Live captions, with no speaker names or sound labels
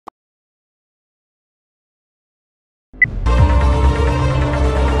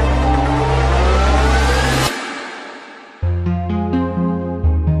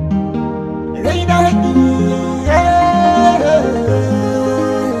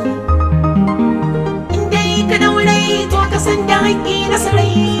san da haƙi na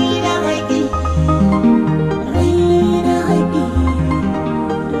sarai da haƙi.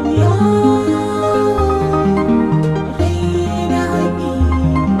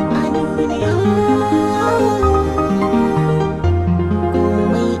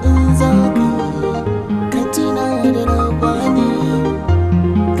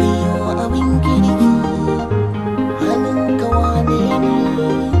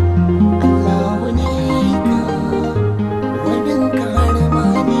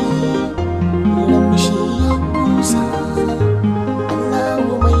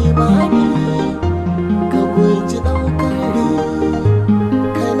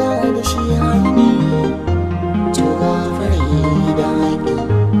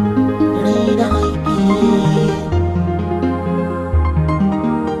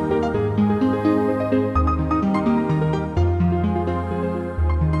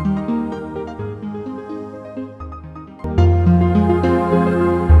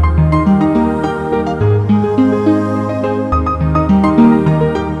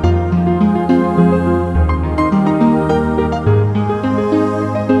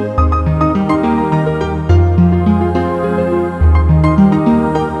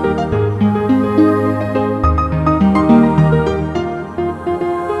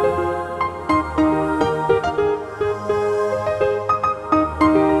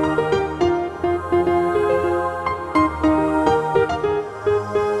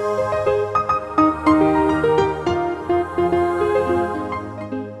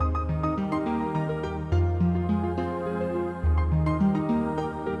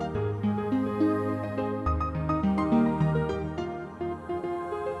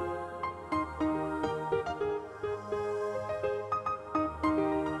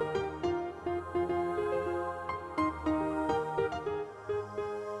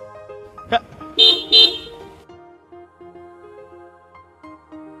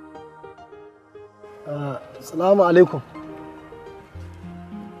 Salamu alaikum.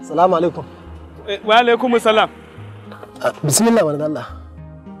 Salamu alaikum. Wa alaikum salam. Bismillah wani Allah.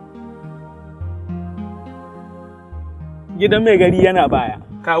 Gidan mai gari yana baya.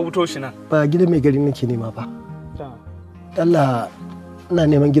 Ka wuto shi nan. Ba gidan mai gari nake nema ba. Allah ina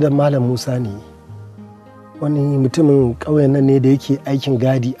neman gidan Malam Musa ne. Wani mutumin ƙauyen nan ne da yake aikin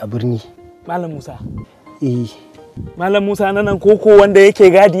gadi a birni. Malam Musa. Eh. Malam Musa nan koko wanda yake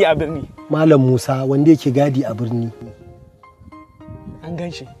gadi a birni. Malam Musa wanda yake gadi a birni. An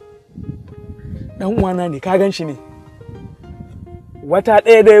gan shi. Dan uwana ne, ka gan shi ne. Wata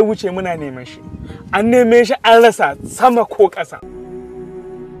ɗaya da ya wuce muna neman shi. An neme shi an rasa sama ko ƙasa.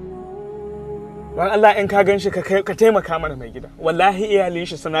 Don Allah in ka gan shi ka taimaka mana mai gida. Wallahi iyalin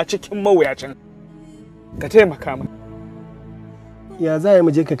shi suna cikin mawuyacin. Ka taimaka mana. Ya za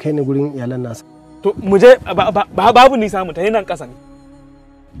mu je ka kai ni gurin iyalan nasa? To mu je babu nisa mu ta nan ƙasa ne.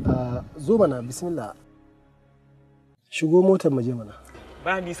 Zo mana bismillah. Shigo motar mu je mana.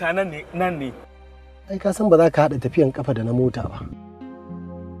 Ba nisa nan ne. Ai ka san ba za ka haɗa tafiyan kafa da na mota ba.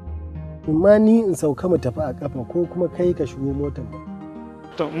 Imma ni in sauka mu tafi a kafa ko kuma kai ka shigo motar mu.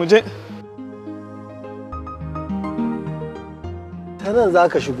 To mu je. Ta nan za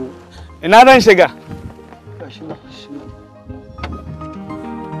ka shigo. Ina zan shiga? Gashi nan.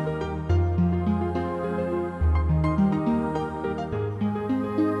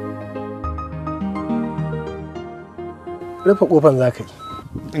 Rufe kofan za ka yi.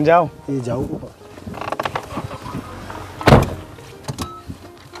 In jawo? Jawo kofan.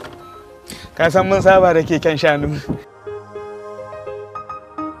 Ka san mun saba da keken shanu.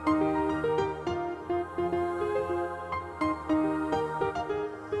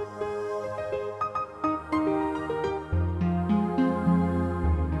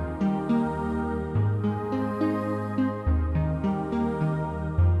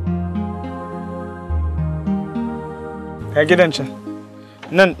 Ka gidan can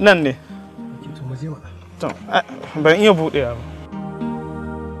nan ne. To ban iya buɗewa ba.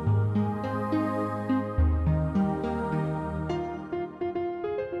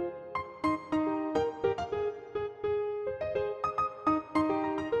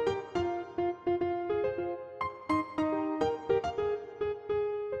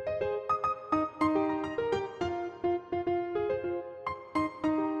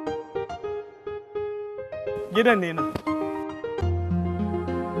 Gidan ne nan.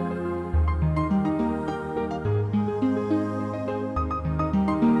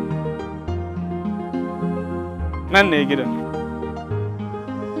 Nan ne gidan.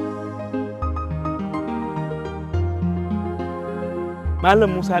 Malam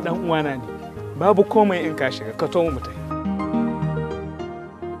Musa dan uwana ne. Babu komai in ka shiga, ka to mu mutai.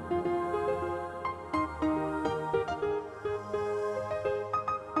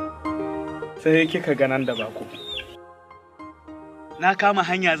 sai kika ga nan da bako. Na kama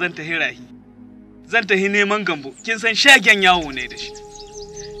hanya zan tahi rahi. Zan tahi neman gambo. Kin san shagen yawo ne da shi.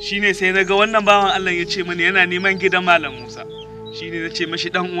 Shine sai naga wannan bawan Allah ya ce mani yana neman gidan Malam Musa. Shine na ce mashi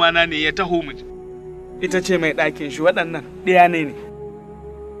dan uwana ne ya taho mu. Ita ce mai ɗakin shi waɗannan ɗaya ne.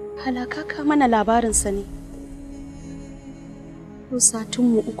 Halaka ka mana labarinsa ne. Ko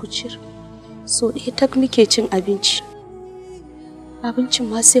satunmu 3 cir. So ɗaya tak muke cin abinci. Abincin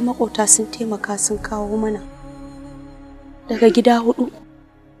ma sai makota sun taimaka sun kawo mana. Daga gida 4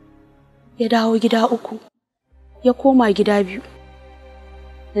 ya dawo gida 3 ya koma gida 2.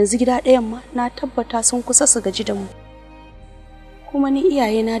 Yanzu gida ɗayan ma na tabbata sun kusa su gaji da mu. Kuma ni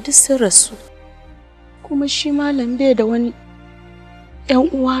iyayena duk sun rasu. Kuma shi malam bai da wani ‘yan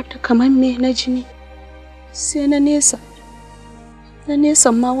uwa ta kamar me na jini. Sai na nesa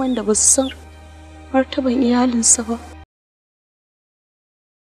ma wanda ba su san martaban iyalinsa ba.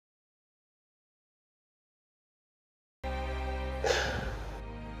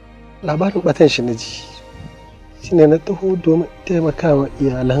 Labarin batan shi na ji, shi ne na taho domin taimakawa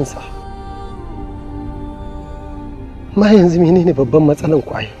iyalansa. Ma yanzu menene babban matsalan ku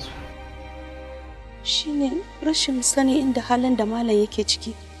a yanzu? Shi ne rashin sani inda halin da malam yake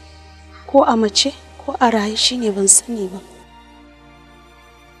ciki, ko a mace ko a raye shi ne ban sani ba.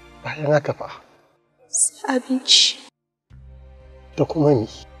 Bayan haka fa? Sai abinci. Da kuma me?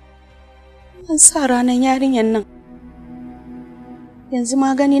 An sa ranar yarinyar nan. Yanzu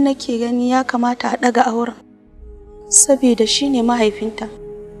ma gani nake gani ya kamata a ɗaga auren. Saboda shi ne mahaifinta.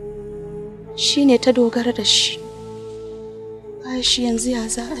 Shi ne ta dogara da shi. Ba shi yanzu ya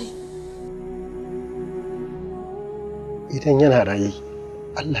za a yi. Idan yana raye,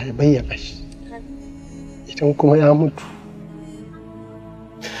 Allah ya bayyana shi. Idan kuma ya mutu,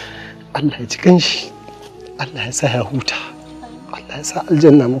 Allah ya ji kanshi. Allah ya sa ya huta. Allah ya sa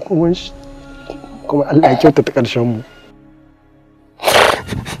aljanna makoman shi. Kuma Allah ya kyautata ƙarshen mu.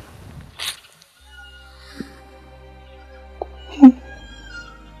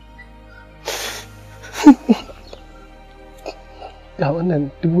 Ga wannan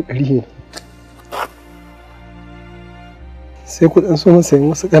 100 ne. Sai ku ɗan so sayan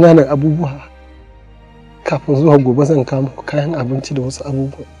wasu ƙananan abubuwa kafin zuwa gobe zan kawo muku kayan abinci da wasu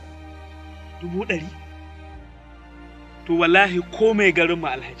abubuwa. 100? To wallahi ko mai garin mu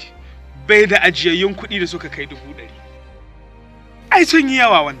Alhaji bai da ajiyayyun kuɗi da suka kai 100. Ai sun yi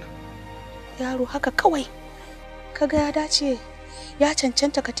yawa wannan. Yaro haka kawai kaga ya dace ya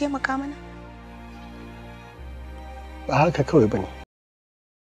cancanta ka taimaka mana? Ba haka kawai bane.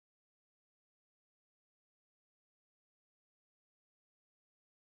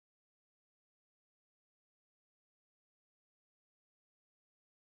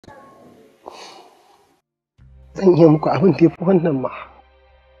 Zan iya muku abin da ya fi wannan ma.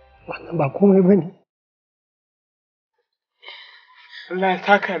 Wannan ba komai ba ne. Allah ya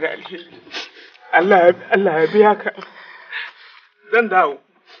taka da alheri. Allah ya biya ka. Zan dawo.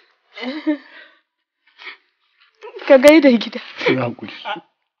 Ka gaida gida. Ya haƙuri.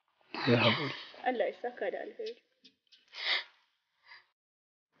 Ya haƙuri. Allah ya saka da alheri.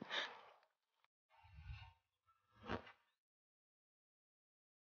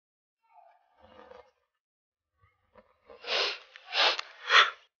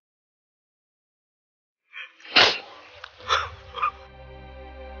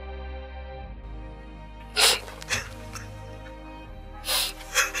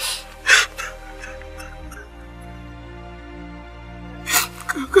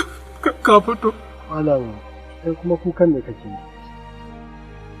 Ka fito. Malam, kai kuma kukan me kake yi?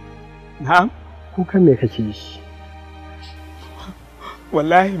 Na'am? Kukan me kake yi?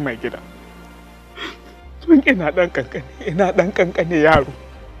 Wallahi mai gida. Tun ina ɗan kankane yaro.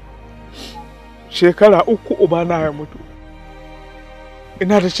 Shekara 3 ubana ya mutu.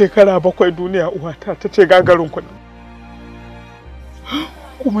 Ina da shekara 7 duniya uwata ta ce gagarin kuɗi.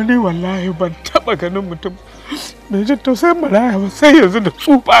 Kuma ni wallahi ban taɓa ganin mutum mai jin tausayin maraya ba sai yanzu da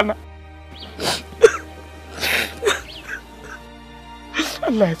tsufana.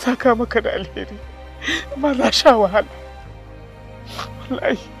 Allah ya saka maka da alheri, amma na sha wahala.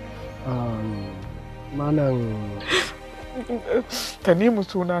 Wallahi. Malam. Tanimu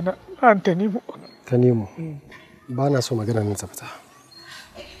sunana, Tanimu. Tanimu, ba na so magana nan ta fita.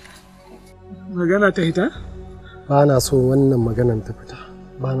 Magana ta hita? Ba na so wannan maganan ta fita.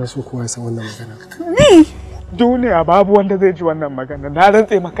 Ba na so kowa ya san wannan magana. Duniya babu wanda zai ji wannan magana. Na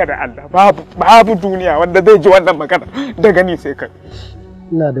rantse maka da Allah, babu duniya wanda zai ji wannan magana daga ni sai kai.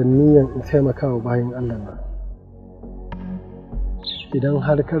 Ina da niyyar in taimaka wa bayan Allah na. Idan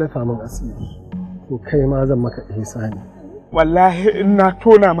har ka rafa min asiri, to kai ma zan maka ihsani. wallahi in na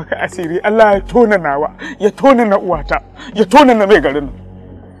tona maka asiri Allah ya tona nawa, ya tona na uwata, ya tona na mai garin.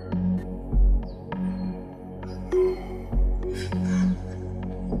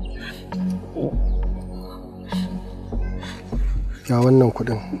 Ga wannan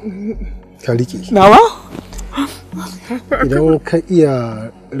kuɗin ka rike. Nawa? Idan ka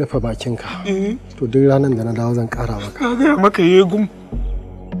iya rufe bakinka to duk ranar da na dawo zan ƙara maka. Ka gaya maka yegum.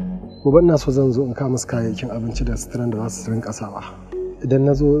 Gobe ina so zan zo in ka musu kayayyakin abinci da suturan da za su rinka sawa. Idan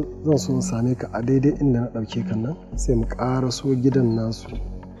na zo zan so in same ka a daidai inda na ɗauke kan nan sai mu ƙara so gidan nasu.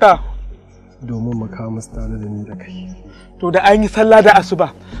 Domin mu kawo musu tare da ni da kai. To da an yi sallah da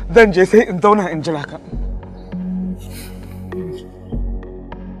asuba zan je sai in zauna in jira ka.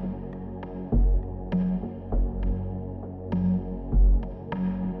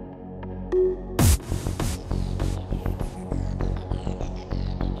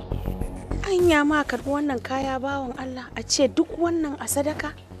 Anya ma karɓi wannan kaya bawan Allah a ce duk wannan a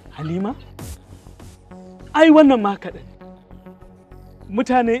sadaka? Halima? Ai wannan ma kaɗan.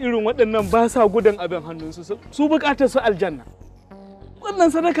 Mutane irin waɗannan ba sa gudun abin hannunsu su buƙatar su aljanna.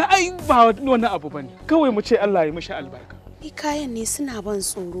 Wannan sadaka ai ba wani abu bane. Kawai mu ce Allah ya mishi albarka. Ni kayan ne suna ban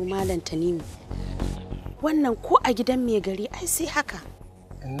tsoro Malam Tanimu. Wannan ko a gidan mai gari ai sai haka.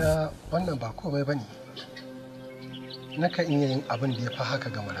 Ina wannan ba komai bane. Naka iya yin abin da ya fi haka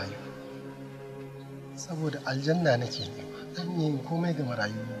ga marayu. Saboda aljanna nake nema. Zan iya yin komai ga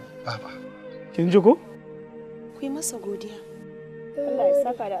marayu baba. Kin ji ko? Ku yi masa godiya. Allah ya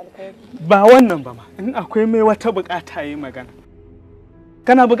saka da alkhairi. Ba wannan ba ma, in akwai mai wata bukata yi magana.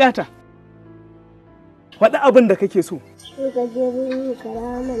 Kana bukata? Faɗi abin da kake so. Shi gajerun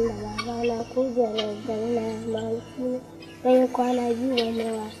karamin da babana ko jarar da na masu ɗaya kwana biyu wani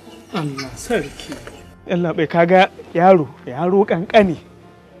wasa. Allah sarki. Yalla bai kaga yaro kankani.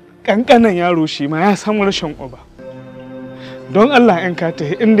 Kankanan yaro shi ma ya samu rashin uba. Don Allah in ka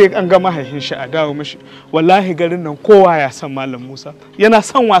tafi inda an ga mahaifin shi a dawo mishi. Wallahi garin nan kowa ya san Malam Musa. Yana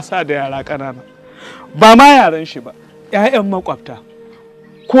son wasa da yara ƙanana. Ba ma yaran shi ba, 'ya'yan makwabta.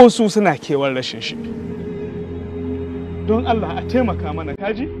 Ko su suna kewar rashin shi. Don Allah a taimaka mana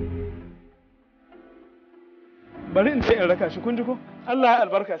kaji? Bari in ce in raka shi kun ji ko? Allah ya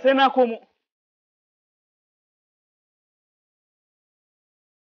albarka sai na komo.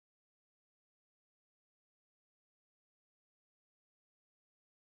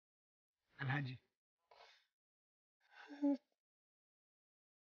 Alhaji.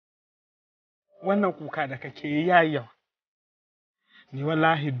 Wannan kuka da kake yi yayi yawa. Ni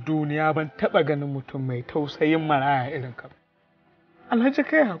wallahi duniya ban taɓa ganin mutum mai tausayin maraya irin ka. Alhaji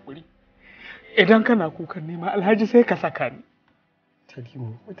kai hakuri. Idan kana kukan nema Alhaji sai ka saka ni.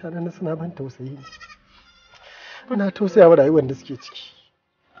 Talimu, mutanen suna ban tausayi. Ina tausayawa rayuwar da suke ciki.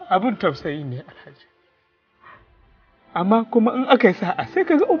 Abin tausayi ne Alhaji. Amma kuma in aka yi sa'a sai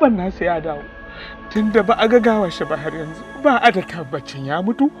ka ga uban nasu ya dawo. Tunda ba a ga gawar shi ba har yanzu ba a da tabbacin ya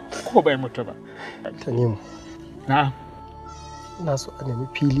mutu ko bai mutu ba. Tanimu. Na'am. Ina so a nemi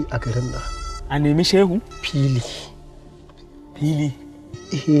fili a garin nan. A nemi shehu? Fili. Fili.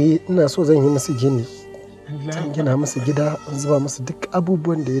 Ina so zan yi musu gini. Zan gina musu gida, in zuba musu duk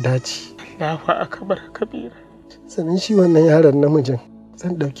abubuwan da ya dace. Allahu akbar kabira. Sannan shi wannan yaron namijin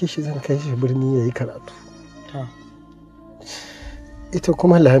zan ɗauke shi zan kai shi birni ya yi karatu. Ita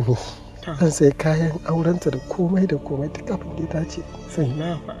kuma Lami zan sai kayan aurenta da komai duk abin da ya dace.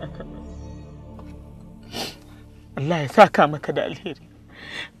 Allahu akbar. Allah ya saka maka da alheri.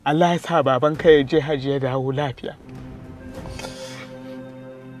 Allah ya sa babanka ya je hajji ya dawo lafiya.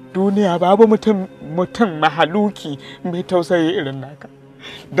 Duniya babu mutum mahaluki mai tausayi irin naka.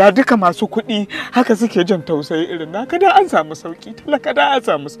 Da duka masu kuɗi haka suke jin tausayi irin naka da an samu sauki, talaka da an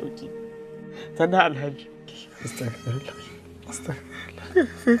samu sauki. Sannan Alhaji. Astagfirullah.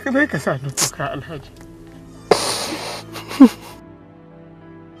 Sai ka sa ni kuka Alhaji.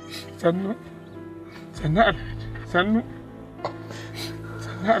 Sannan Alhaji. Sannu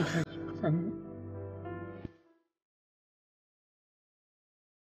Alhaji. Sannu.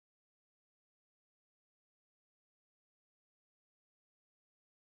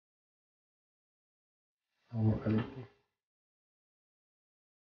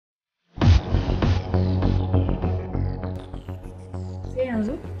 Sai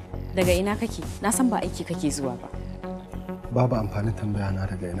yanzu? Daga ina kake? Na san ba aiki kake zuwa ba. Babu amfanin tambaya na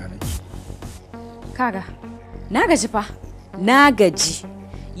daga ina nake. Kaga, na gaji fa. Na gaji.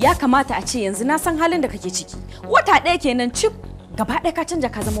 Ya kamata a ce yanzu na san halin da kake ciki. Wata ɗaya kenan cif gaba ɗaya ka canja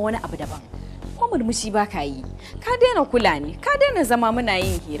ka zama wani abu daban. Ko murmushi ba ka yi. Ka daina kula ni, ka daina zama muna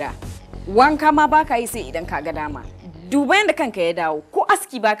yin hira. Wanka ma ba ka yi sai idan ka ga dama. Duba yadda kanka ya dawo, ko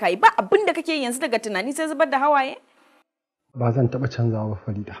aski ba ka yi, ba abin da kake yanzu daga tunani sai zubar da hawaye? Ba zan taɓa canzawa ba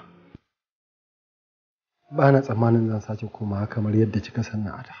Farida. Ba na tsammanin zan sake komawa kamar yadda kika san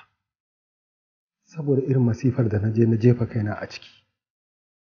na ada. Saboda irin masifar da na je na jefa kaina a ciki.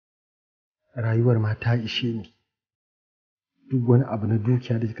 Rayuwar ma ta ishe ni. Duk wani abu na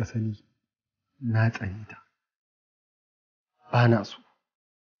dukiya da kika sani na tsani ta. Ba na so.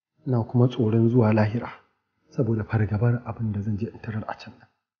 Ina kuma tsoron zuwa lahira saboda fargabar abin da zan je in tarar a can nan.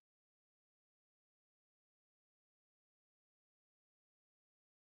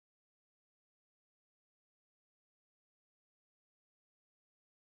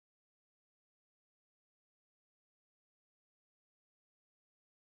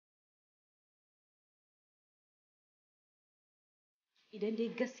 Idan dai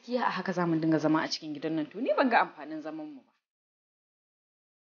gaskiya a haka za mu dinga zama a cikin gidan nan to ni ban ga amfanin zaman mu ba.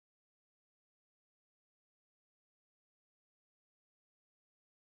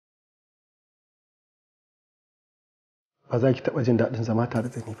 Ba za ki taɓa jin daɗin zama tare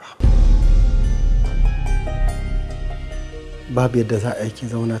da ni ba. Babu yadda za a yi ki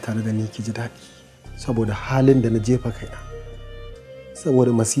zauna tare da ni ki ji daɗi saboda halin da na jefa kaina,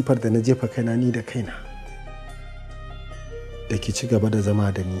 saboda masifar da na jefa kaina ni da kaina. Da ki ci gaba da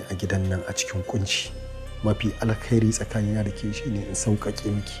zama da ni a gidan nan a cikin kunci, mafi alkhairi tsakanina da ke shi ne in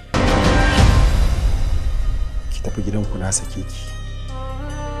sauƙaƙe miki. Ki tafi gidanku na sake ki.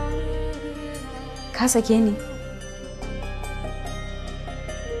 Ka sake ni?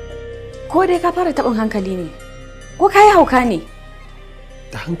 Ko dai ka fara taɓin hankali ne? Ko ka yi hauka ne?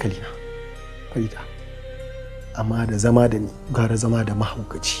 Da hankali na, Farida. Amma da zama da ni gara zama da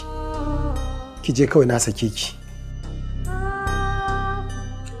mahaukaci. Ki je kawai na sake ki.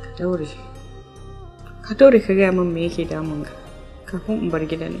 Ka daure ka gaya min me yake damun ka kafin in bar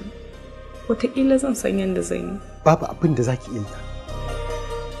gidan nan. Wataƙila zan san yadda zan yi. Babu abin da zaki iya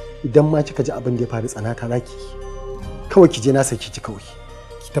yi. Idan ma kika ji abin da ya faru tsanata zaki yi. Kawai ki je na sake ki kawai.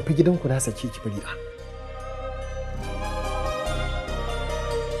 Ki tafi gidanku na sake ki Farida.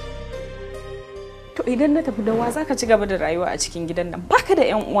 To idan na tafi da wa za ka ci gaba da rayuwa a cikin gidan nan? Baka da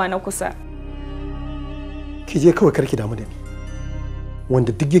 'yan uwa na kusa. Ki je kawai karki damu da ni.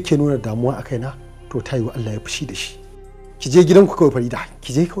 Wanda duk yake nuna damuwa a kaina to ta yi wa Allah ya fushi da shi. Ki je gidanku kawai Farida.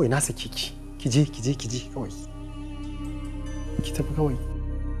 Ki je kawai na sake ki. Ki je kawai. Ki tafi kawai.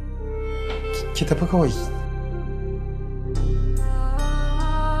 Ki tafi kawai.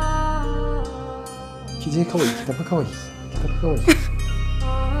 Ki je kawai, ki tafi kawai. Ki tafi kawai. Ki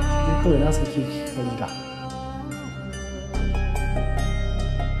je kawai na sake ki Farida.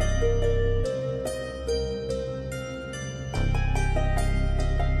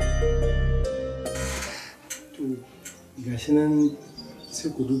 Gashi nan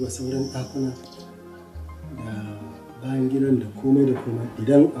sai ku duba sauran ɗakuna da bayan gidan da komai da komai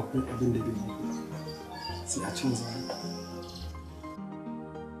idan akwai abin da bai sai a canza.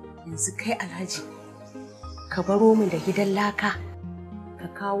 Yanzu kai Alhaji ka baro mu da gidan laka ka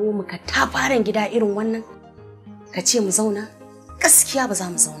kawo mu ka tafaran gida irin wannan ka ce mu zauna? Gaskiya ba za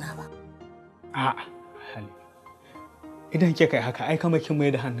mu zauna ba. A'a, Halima. Idan kika yi haka ai kama kin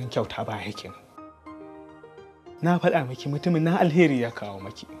mai da hannun kyauta ba yake. Na faɗa miki mutumin na alheri ya kawo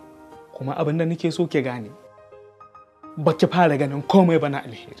maki. Kuma abin da nake so ki gane. Ba ki fara ganin komai ba na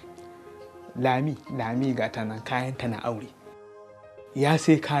alheri. Lami ga ta nan kayanta na aure. Ya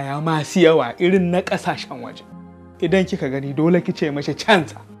sai kaya masu yawa irin na ƙasashen waje. Idan kika gani dole ki ce mashi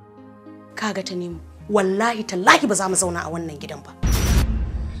canza. Kaga ta nemo. Wallahi tallahi ba za mu zauna a wannan gidan ba.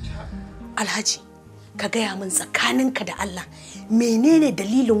 Alhaji, ka gaya min tsakaninka da Allah menene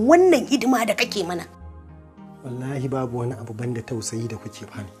dalilin wannan hidima da kake mana? Wallahi babu wani abu banda tausayi da kuke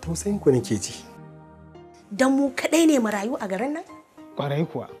bani. Tausayin ku nake ji. Dan mu kadai ne marayu a garin nan? Kwarai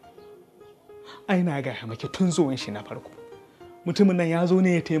kuwa. Ai na gaya maki tun zuwan shi na farko. Mutumin nan ya zo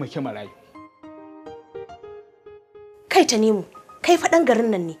ne ya taimaki marayu. Kai ta nemo, kai faɗan garin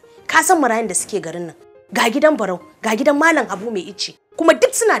nan ne. Ka san marayun da suke garin nan. Ga gidan Barau, ga gidan Malam Abu mai icce, kuma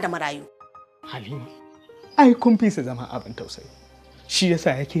duk suna da marayu. Halima, ai kun fi su zama abin tausayi. Shi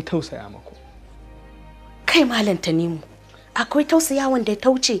yasa yake tausaya maku. Kai Malam Tanimu, akwai tausaya wanda ya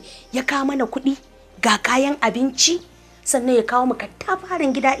tauce ya kawo mana kuɗi ga kayan abinci sannan ya kawo maka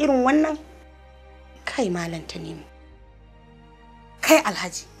tafarin gida irin wannan? Kai Malam Tanimu. Kai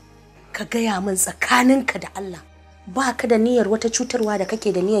Alhaji, ka gaya min tsakaninka da Allah ba ka da niyyar wata cutarwa da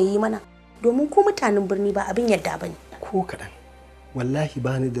kake da niyyar yi mana domin ko mutanen birni ba abin yadda bane. Ko kaɗan. Wallahi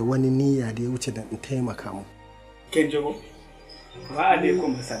bani da wani niyya da ya wuce da in taimaka mu. Kin jigo? Wa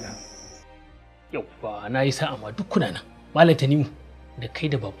alaikum assalam. Yauwa na yi sa'a ma duk kuna nan. Malam Tanimu da kai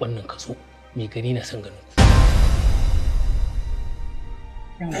da bakon nan ka zo mai gani na san ganin ku.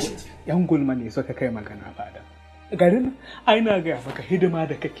 Yan gulma ne suka kai magana fada. garin ai na ga maka hidima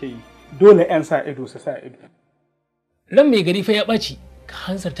da kake yi dole 'yan sa ido su sa ido. Ran mai gari fa ya ɓaci ka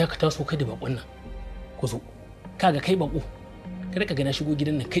hanzarta ka taso kai da bakon nan ku zo kaga kai bako kada ka ga na shigo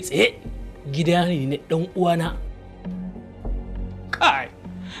gidan nan kai tsaye gida ne na dan uwana. Kai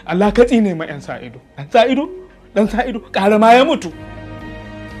Allah ka tsine ma 'yan sa ido dan sa ido ƙara ma ya mutu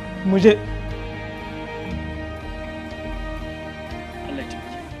mu je. Allah ya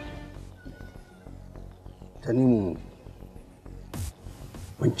Tanimu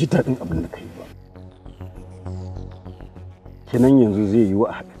ban ji daɗin abin da kai ba. Kenan yanzu zai yi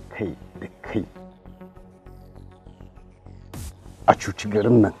wa haɗa kai da kai a cuci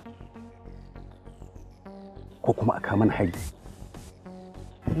garin nan ko kuma a kaman hari.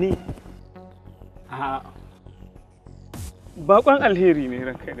 Ni a bakon alheri ne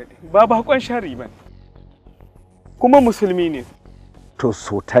ranka daɗe ba bakon shari ba kuma musulmi ne. To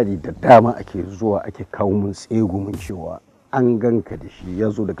so tari da dama ake zuwa ake kawo mun tsegumin cewa an ganka da shi ya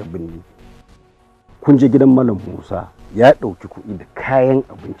zo daga birni. Kun je gidan Malam Musa ya ɗauki kuɗi da kayan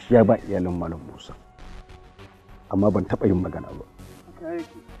abinci ya ba iyalin Malam Musa. Amma ban taɓa yin magana ba.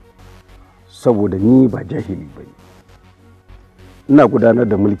 Saboda ni ba jahili ba ne. Ina gudanar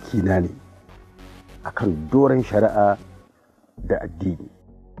da mulki na ne akan doron shari'a da addini.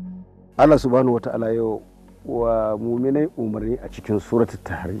 Allah subhanahu wata'ala yau wa muminai umarni a cikin suratul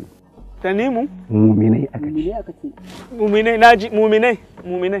tahrim. Tanimu? Muminai aka ce. Muminai naji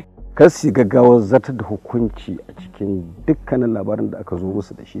muminai. Kar su gaggawar zartar da hukunci a cikin dukkanin labarin da aka zo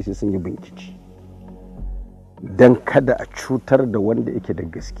musu da shi sai sun yi bincike. Don kada a cutar da wanda yake da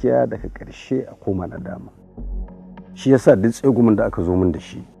gaskiya daga ƙarshe a koma na dama. Shi yasa duk tsegumin da aka zo min da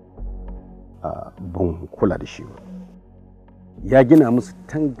shi ban kula da shi ba. Ya gina musu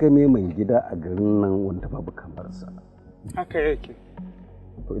tangame mai gida a garin nan wanda babu kamarsa. Haka yake.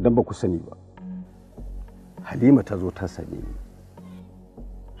 To idan ba ku sani ba, Halima ta zo ta same ni.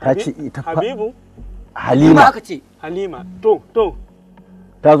 Ta ce ita fa Habibu? Halima aka ce. Halima. To.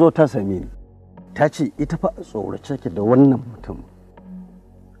 Ta zo ta same ni. Ta ce ita fa a tsorace take da wannan mutum.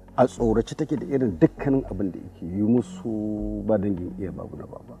 A tsorace take da irin dukkanin abin da yake yi musu ba dangin iya babu na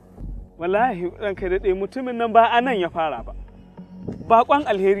baba. Wallahi ranka daɗe mutumin nan ba anan ya fara ba. Baƙon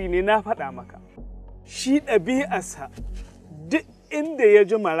alheri ne na faɗa maka. Shi ɗabi'arsa duk inda ya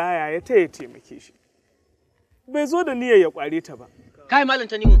ji maraya ya taya taimake shi. Bai zo da niyyar ya ƙware ta ba. Kai malam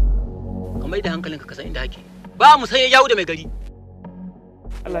Tanimu, ka mai da hankalinka ka san inda hake. Ba mu san ya yawo da mai gari.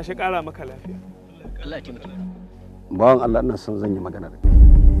 Allah shi ƙara maka lafiya. Allah ya taimake. Bawan Allah ina son zan yi magana da kai.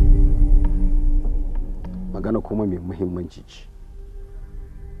 Magana kuma mai muhimmanci ce.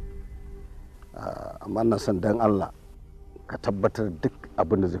 Amma ina son dan Allah ka tabbatar duk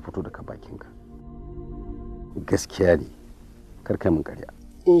abin da zai fito daga bakinka gaskiya ne, kar kai mun ƙarya.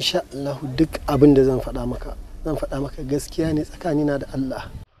 Insha Allah duk abin da zan faɗa maka gaskiya ne tsakanina da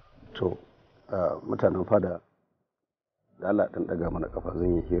Allah. To mutanen fada da Allah ɗan ɗaga mana kafa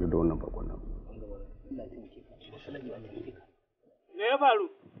zan yi hira da wannan bakon nan. Me ya faru?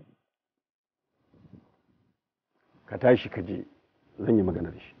 Ka tashi ka je zan yi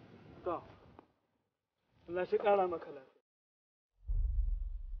magana da shi. To. Allah shi ƙara maka lafiya.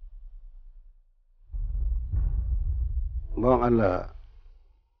 Bawan Allah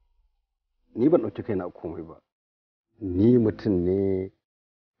ni ban ɗauki kaina komai ba. Ni mutum ne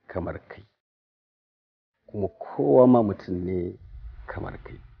kamar kai. Kuma kowa ma mutum ne kamar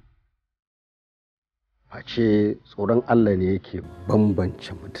kai. Face tsoron Allah ne yake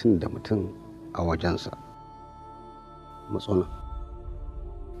bambance mutum da mutum a wajensa. Matsona,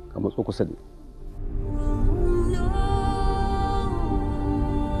 ka matso kusa da ni.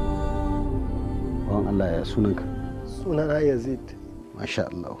 Bawan Allah ya sunanka? Sunana Yazid. Masha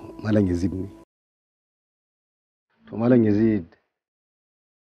Allah, Malam Yazid ne. To Malam Yazid,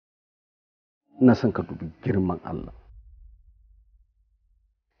 ina son ka dubi girman Allah.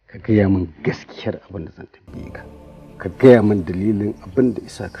 Ka gaya min gaskiyar abin da zan tambaye ka. Ka gaya min dalilin abin da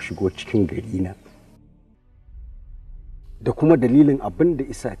isa ka shigo cikin gari na. Da kuma dalilin abin da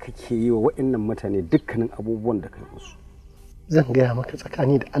isa kake yi wa waɗannan mutane dukkanin abubuwan da kai musu. Zan gaya maka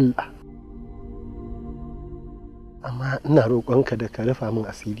tsakani da Allah. Amma ina roƙonka da ka rufa min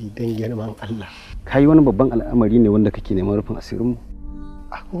asiri don girman Allah. Ka yi wani babban al'amari ne wanda kake neman rufin asirinmu?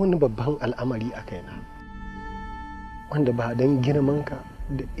 Akwai wani babban al'amari a kaina. Wanda ba don girmanka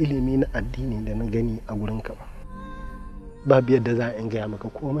da ilimi na addini da na gani a gurinka ba. Babu yadda za a gaya maka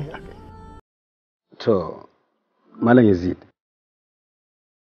komai a kai. To, Malam Yazid,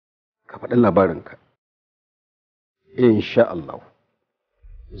 ka faɗi labarinka. Insha Allah,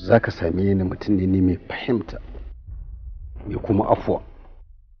 za ka same ni mutum ne mai fahimta, mai kuma afuwa.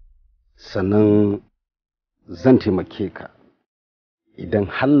 Sannan zan taimake ka idan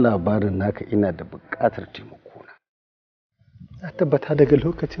har labarin naka ina da buƙatar taimako na tabbata daga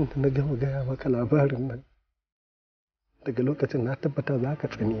lokacin da na gama gaya maka labarin nan daga lokacin na tabbata za ka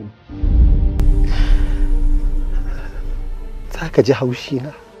tsane ni za ka ji haushi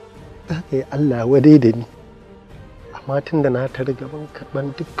na za ka yi Allah wadai da ni amma tun da na tare gaban karɓar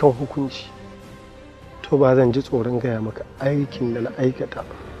dukkan hukunci to ba zan ji tsoron gaya maka aikin da na aikata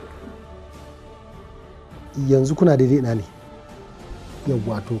ba. Yanzu kuna daidai ina ne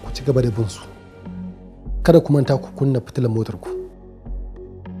yawwa to ku ci gaba da bin su kada ku manta ku kunna fitilar motar ku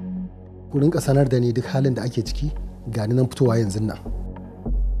rinka sanar da ni duk halin da ake ciki ga ni nan fitowa yanzu nan.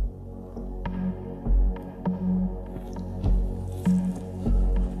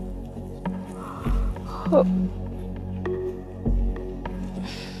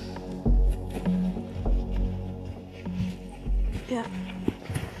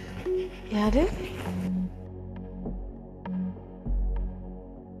 Ya dai?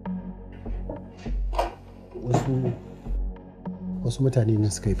 Wasu mutane ne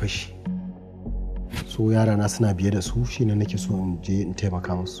suka yi fashi. So yara na suna biye da su shine nake so in je in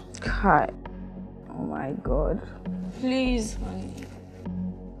taimaka musu. Kai. Oh my God. Please, honey.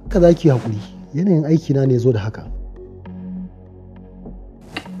 Ka za ki haƙuri. Yanayin aiki na ne zo da haka.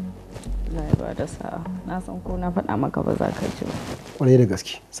 Allah ba da sa'a. Na san ko na faɗa maka ba za ka ji ba. Ƙwarai da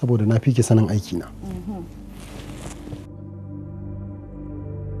gaske saboda na fi ki sanin aiki na.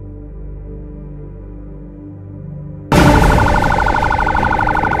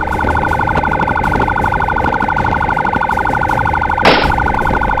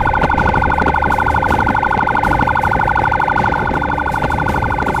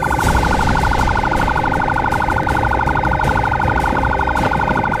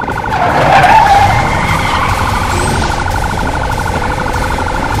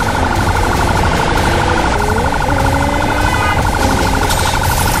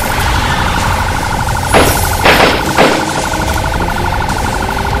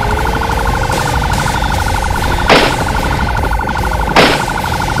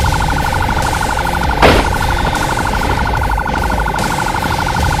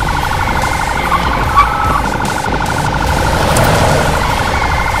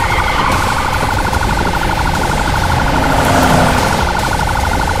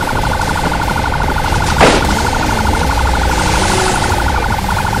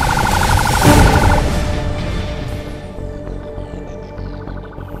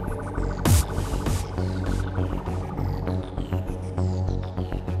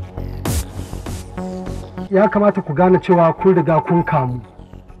 Ya kamata ku gane cewa kun riga kun kamu.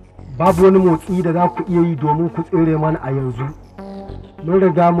 Babu wani motsi da za ku iya yi domin ku tsere mana a yanzu. Mun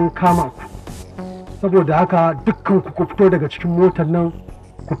riga mun kama ku. Saboda haka dukkan ku fito daga cikin motar nan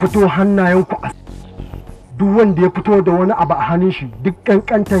ku fito hannayenku a duk wanda ya fito da wani abu a hannun shi duk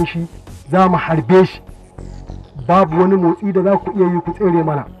kankantan shi za mu harbe shi. Babu wani motsi da za ku iya yi ku tsere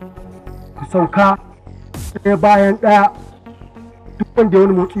mana. Ku sauka ɗaya bayan ɗaya duk wanda ya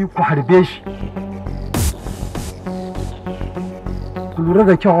wani motsi ku harbe shi. Lura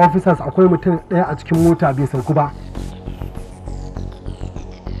da kyau officers akwai mutum ɗaya a cikin mota bai sauku ba.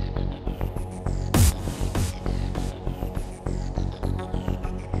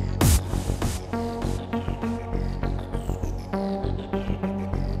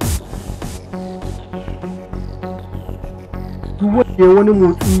 Duk wanda ya wani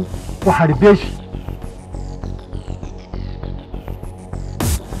motsi ku harbe shi.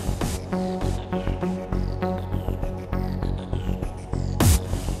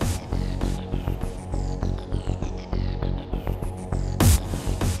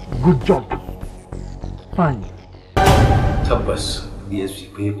 Good job. Fine. Tabbas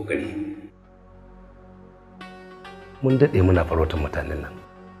DSP kun yi kokari. Mun daɗe muna farautar mutanen nan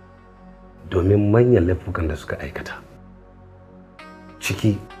domin manyan laifukan da suka aikata.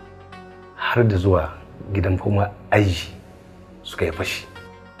 Ciki har da zuwa gidan fama aiji suka yi fashi.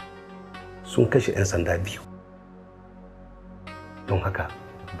 Sun kashe 'yan sanda 2. Don haka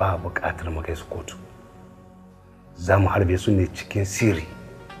ba buƙatar mu kai su kotu. Za mu harbe su ne cikin sirri.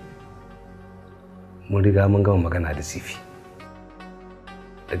 Mun riga mun gama magana da sifi.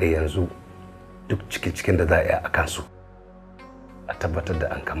 Daga yanzu duk cikin da za a yi a kansu a tabbatar da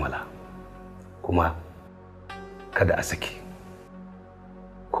an kammala. Kuma kada a saki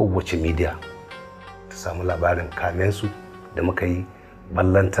kowace media ta samu labarin kamensu da muka yi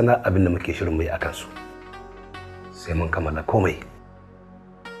ballantana abin da muke shirin mu yi a kansu. Sai mun kammala komai.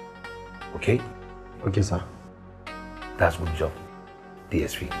 Okay? Okay, sir. That's good job,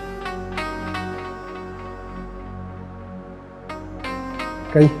 DSP.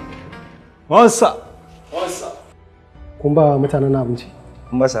 Kai. Hausa. Kun ba mutanen abinci?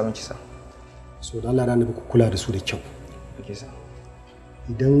 Kun ba su abinci sa. So da Allah da ku kula da su da kyau. Okay sa.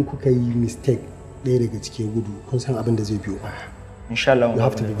 Idan kuka yi mistake ɗaya daga cikin gudu kun san abin da zai biyo baya. Insha Allah. You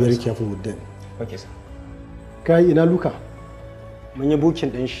have to be very careful with them. Okay sa. Kai ina Luka? Mun yi bukin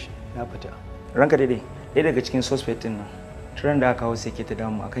ɗin shi ya fita. Ranka daidai, ɗaya daga cikin suspect ɗin nan. Turan da aka kawo sai ke ta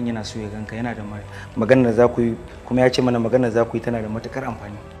damu akan yana so ya ganka yana da maganar da za ku yi kuma ya ce mana maganar da za ku yi tana da matukar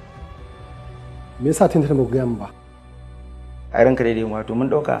amfani. Me yasa tun ba ku gaya min ba? A ranka daidai wato mun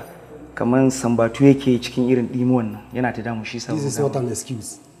ɗauka kamar sambatu yake cikin irin ɗimuwan nan yana ta damu shi sa. This is not an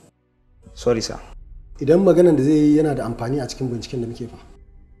excuse. Sorry sir. Idan maganar da zai yi yana da amfani a cikin binciken da muke fa.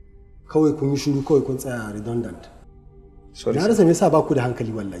 Kawai kun yi shiru kawai kun tsaya redundant. Sorry. Na rasa me yasa ba ku da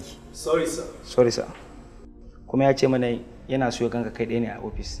hankali wallahi. Sorry sir. Sorry sir. Kuma ya ce mana yana so ya ganka kai ɗaya ne a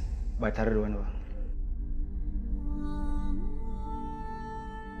ofis ba tare da wani ba.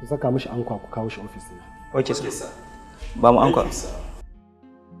 Ku saka mishi ankwa ku kawo shi ofis ɗina. Okay sir. Ba mu ankwa.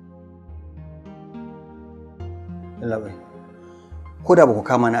 Labai. Ko da ba ku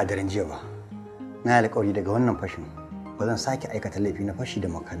kama ni a daren jiya ba, na yi alƙawari daga wannan fashin ba zan sake aikata laifi na fashi da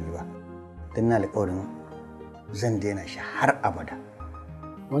makami ba. Don na alƙawarin zan daina shi har abada.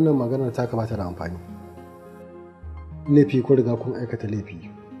 Wannan maganar ta kamata da amfani. Laifi ko riga kun aikata laifi.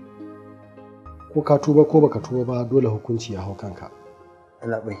 Ko ka tuba ko baka tuba ba dole hukunci ya hau kanka.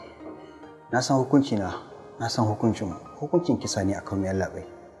 Labai. Na san hukunci na san hukuncin kisa ne akan mai labai.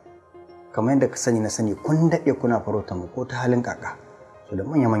 Kamar yadda ka sani na sani kun daɗe kuna farauta mu ko ta halin kaka. So da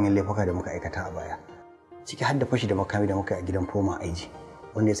manya-manyan laifuka da muka aikata a baya. Ciki har da fashi da makami da muka yi a gidan Foma Aiji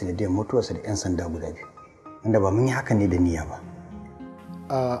wanda ya sanadiyar mutuwarsa da 'yan sanda guda biyu. Wanda ba mun yi hakan ne da niyya ba.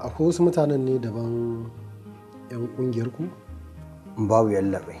 Akwai wasu mutanen ne daban 'yan ƙungiyar ku? Babu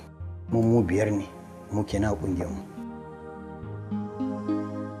yallaɓai. Mu biyar ne muke na ƙungiyar mu.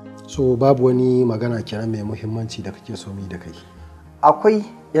 So babu wani magana kenan mai muhimmanci da kake so mi da kai? Akwai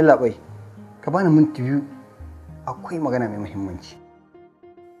yallaɓai. Ka bani minti biyu. Akwai magana mai muhimmanci.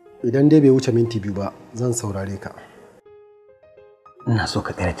 Idan dai bai wuce minti biyu ba zan saurare ka. Ina so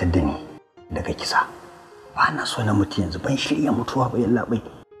ka tsiratar da ni daga kisa. Ba na so na mutu yanzu ban shirya mutuwa ba yallaɓai.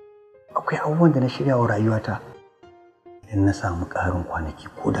 Akwai abubuwan da na shirya wa rayuwata. Idan na samu ƙarin kwanaki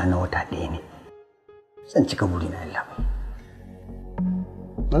ko da na wata ɗaya ne zan cika burina yallaɓai.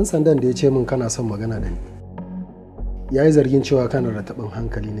 Ɗan sandan da ya ce min kana son magana da ni ya yi zargin cewa kana da taɓin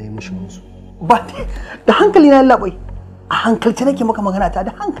hankali na yi mishi musu. Ba da hankali na yallaɓai. A hankalci nake maka magana ta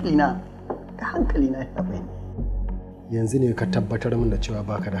da hankali na yallaɓai. Yanzu ne ka tabbatar min da cewa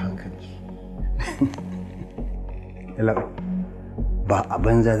baka da hankali. Yallaɓai ba a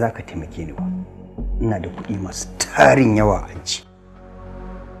banza za ka taimake ni ba. Ina da kuɗi masu tarin yawa a ji.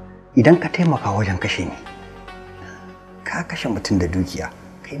 Idan ka taimaka wajen kashe ni ka kashe mutum da dukiya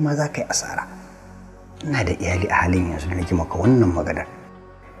kai ma za ka yi asara. Ina da iyali a halin yanzu da nake maka wannan maganar.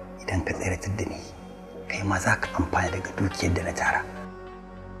 Idan ka tsiratar da ni kai ma za ka amfana daga dukiyar da na tara.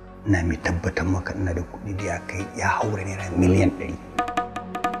 Ina mai tabbatar maka ina da kuɗi da ya haura naira miliyan 100.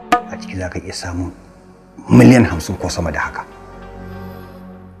 A ciki za ka iya samun miliyan 50 ko sama da haka.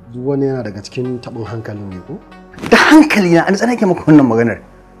 Duk wani yana daga cikin taɓin hankalin ne ko? Da hankali na an tsanake maka wannan maganar.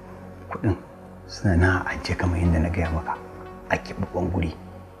 Kuɗin suna na ajiye kamar yadda na gaya maka a keɓaɓɓen guri.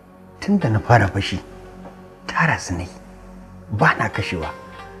 Tun da na fara fashi tara su ne ba na kashewa.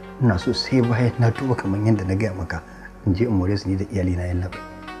 Ina so sai bayan na tuba kamar yadda na gaya maka in je in more su ni da iyali na yallaɓa.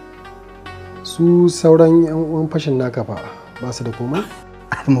 Su sauran 'yan uwan fashin naka fa ba su da komai?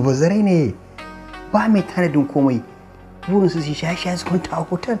 Almubazzarai ne ba mai tanadin komai. Burin su shaye-shaye su kwanta a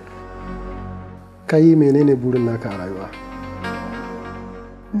hotel. Kai menene burin naka a rayuwa?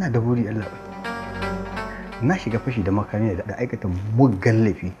 Ina da buri Allah. Na shiga fashi da makami da aikata muggan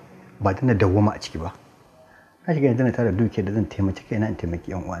laifi ba da na dawwama a ciki ba. Na shiga yanzu na tara dukiyar da zan taimaki kaina in taimaki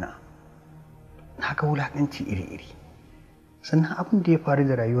yan uwana. Na ga wulakanci iri-iri. Sannan abin da ya faru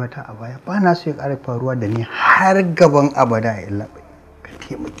da rayuwata a baya ba na so ya ƙara faruwa da ni har gaban abada ya Allah. Ka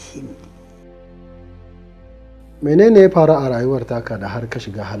taimake ni. Menene ya faru a rayuwar taka da har ka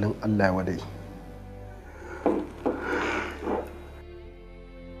shiga halin Allah ya wadai?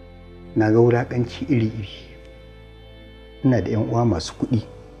 Na ga wulaƙanci iri-iri. Ina da 'yan uwa masu kuɗi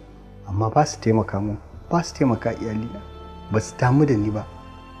amma ba su taimaka mu, ba su taimaka iyalina, ba su damu da ni ba,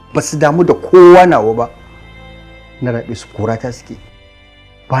 ba su damu da kowa nawa ba. Na raɓe su korata suke.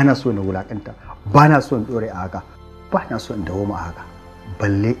 Ba na so na wulaƙanta, ba na so in ɗore a haka, ba na so in dawoma a haka.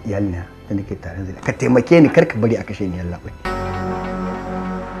 Balle iyalina da nake tare da ka taimake ni kar ka bari a kashe ni yallaɓai.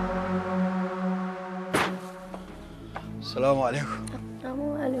 Assalamu alaikum. Assalamu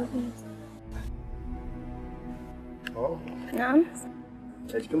alaikum. Na'am.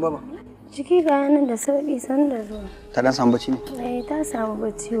 A cikin baba. Ciki ga nan da sauki san da zuwa. Ta dan samu bacci ne? Ta samu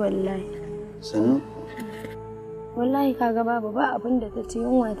bacci wallahi. Sannu. Wallahi kaga baba ba abin da ta ci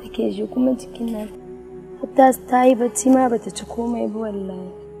yunwa take ji kuma cikin nan. Hatta ta yi bacci ma bata ci komai ba wallahi.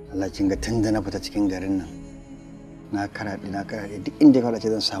 Allah kin ga tunda na fita cikin garin nan. Na karaɗe duk inda ka ce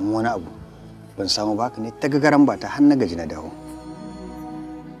zan samu wani abu. Ban samu baka ne ta gagaran ba ta har na gaji na dawo.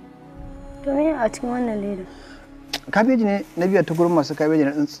 To me a cikin wannan leda? Kabeji ne na biya ta gurin masu kabeji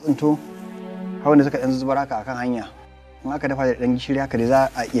na tsinto. Hawan da suka dan zubar haka akan hanya. In aka dafa da dan gishiri haka da za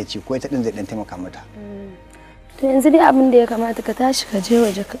a iya ci ko ita din zai dan taimaka mata. To yanzu dai abin da ya kamata ka tashi ka je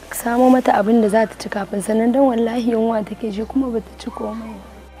waje ka samo mata abin da za ta ci kafin sannan dan wallahi yunwa take ji kuma bata ci komai.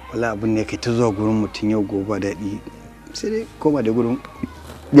 Wallahi abin ne kai ta zuwa gurin mutum yau gobe daɗi. Sai dai koma da gurin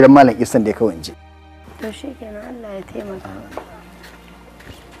gidan malam Isan da ya kawai je. To shikenan Allah ya taimaka.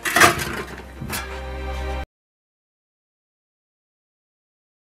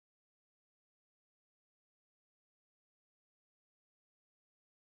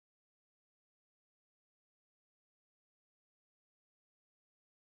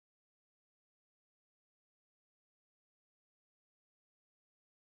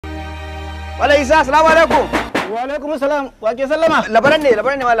 Wala Isa, assalamu alaikum. Wa alaikum assalam. Wa ke sallama? Labaran ne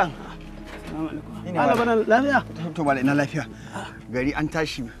malam. Assalamu alaikum. Labaran lafiya? To malam ina lafiya. Gari an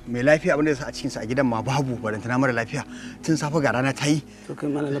tashi mai lafiya abin da yasa a cikin sa a gidan ma babu barantana mara lafiya. Tun safe ga rana ta yi. To kai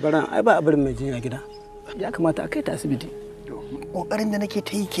malam labaran ai ba abin mai jinya gida. Ya kamata a kai ta asibiti. Kokarin da nake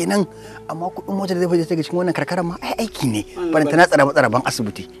ta yi kenan amma kuɗin motar da zai fita daga cikin wannan karkarar ma ai aiki ne. Barantana tsaraban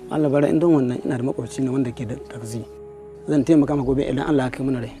asibiti. Malam labaran in don wannan ina da makwabci ne wanda ke da taxi. Zan taimaka maka gobe idan Allah ya kai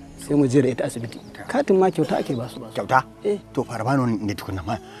mana rai. Sai mu je da ita asibiti. Katin ma kyauta ake ba su. Kyauta? To fara bani wani ne tukunna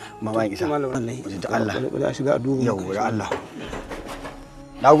ma Isa. Wajen da Allah. Wala a shiga a dubu. Yau da Allah.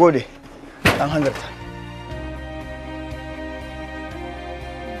 Na gode. Dan hanzarta.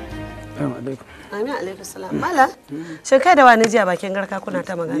 Assalamu alaikum. Amin alaikum salam. Mala, shin kai da wani jiya bakin garka kuna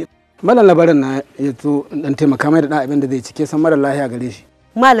ta magana? Malam labarin na ya zo dan taimaka mai da dan abin da zai cike san mara lafiya gare shi.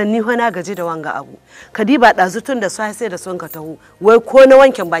 Malam ni fa na gaji da wanga abu. Kadiba ɗazu tun da sai da sun ka taho. Wai ko na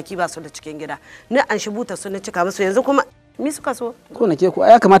wankin baki ba su da cikin gida. Ni an shibuta su na cika musu yanzu kuma mi suka so? Ko nake ko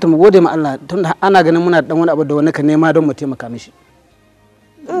ya kamata mu gode ma Allah tunda ana ganin muna dan wani abu da wani ka nema don mu taimaka mishi.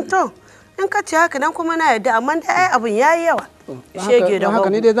 To in ka ci haka nan kuma na yadda amma dai ai abun yayi yawa. Shege da haka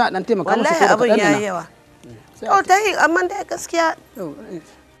ne dai za a dan taimaka musu ko da abun yayi yawa. To dai amma dai gaskiya.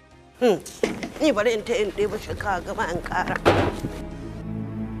 Ni bari in ta in ɗebo shi ka gama in ƙara.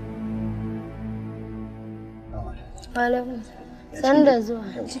 Malam, san da zuwa.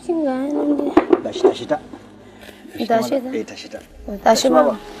 Cikin ga hannun dai. Tashi ta. Tashi ta. Tashi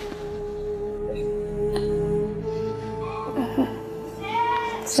ba.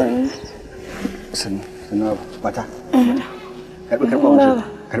 Sannu bata.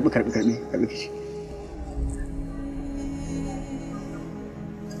 Karbi kishi.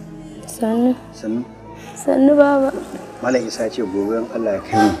 Sannu baba. Malam Isa ce gobe Allah ya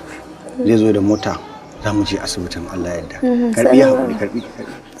kai mu zai zo da mota. Za mu je asibitin Allah yadda. Karbi ya haƙuri karbi.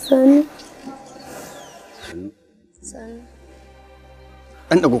 Sannu.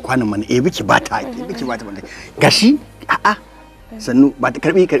 Ɗan ɗago kwanan mana biki ba ta mana. Gashi a'a sannu ba ta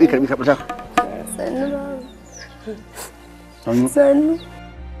karbi ta. Sannu ba. Sannu.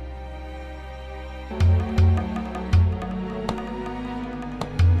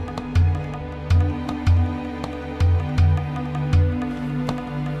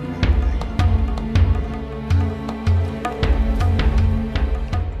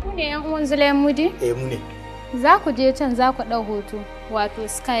 Zulai Mudi? Mu ne. Za ku je can za ku ɗau hoto, wato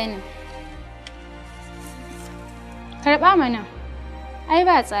scanning. Karɓa mana. Ai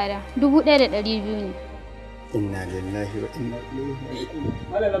ba tsada, 1,200 ne. Inna lillahi wa inna ilaihi raji'un.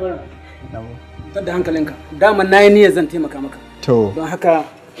 Malam labarin. Tada hankalinka. Dama nayi niyyar zan taimaka maka. To. Don haka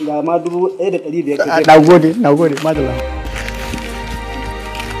ga ma 1,500. Na gode, madalla.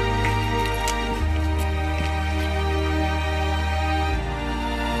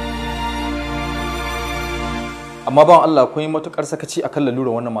 Amma bawan Allah kun yi matukar sakaci akan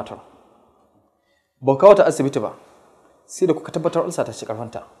lalurar wannan matar. Ba kawo ta asibiti ba, sai da kuka tabbatar ulsa ta ci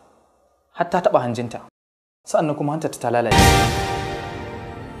karfanta. Har ta taba hanjinta. Sa'annan kuma hanta ta lalace.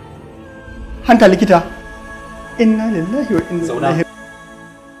 Hanta likita. Inna lillahi wa inna ilaihi.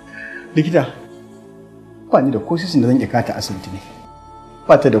 Likita. Ba ni da ko sisin da zan iya kata asibiti ne.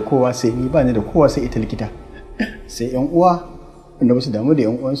 Ba ta da kowa sai ni, ba ni da kowa sai ita likita. Sai ƴan uwa wanda ba su damu da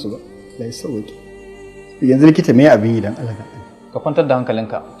ƴan uwansu ba. Lai sauki. Yanzu likita me abin yi dan Allah ka kwantar da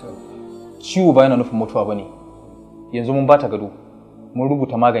hankalinka. Ciwo ba yana nufin mutuwa bane. Yanzu mun bata gado. Mun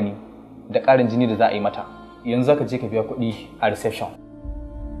rubuta magani da ƙarin jini da za a yi mata. Yanzu zaka je ka biya kuɗi a reception.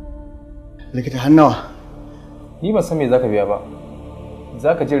 Likita hannawa? Ni ban san me zaka biya ba.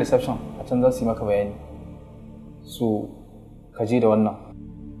 Zaka je reception a can za su yi maka bayani. So ka je da wannan.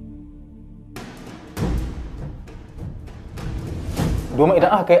 Domin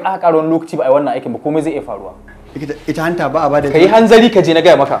idan aka kai aka ƙara wani lokaci ba a yi wannan aikin ba komai zai iya faruwa. Likita ita hanta ba a ba da. Ka yi hanzari ka je na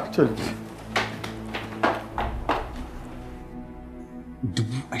gaya maka.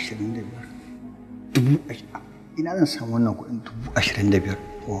 25,000. Ina zan samu wannan kuɗin 25,000.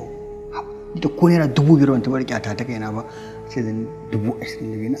 Wow. Ita ko naira 5,000 wani taɓa riƙe ta kaina ba sai zan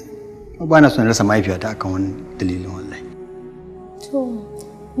 25,000 ba na son rasa mahaifiyata akan wani dalilin wallahi. To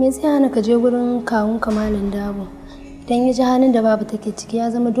me zai hana ka je gurin kawun kamalin dabo? Idan ya ji halin da babu take ciki ya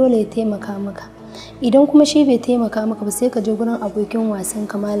zama dole ya taimaka maka. Idan kuma shi bai taimaka maka ba sai ka je gurin abokin wasan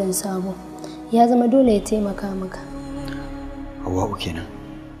kamalin sabo. Ya zama dole ya taimaka maka. Hawwa'u kenan.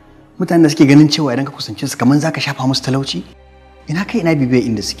 Mutanen da suke ganin cewa idan ka kusance su kaman zaka shafa musu talauci? Ina kai ina bibiya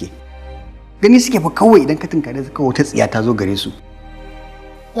inda suke. Gani suke fa kawai idan ka tunkare su kawai ta tsiya ta zo gare su.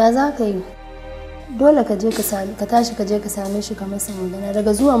 Ya za ka yi? Dole ka je ka tashi ka je ka same shi ka masa magana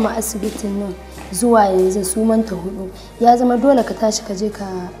daga zuwa ma asibitin nan zuwa yanzu su manta 4 ya zama dole ka tashi ka je ka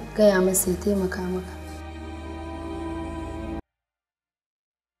gaya masa ya taimaka maka.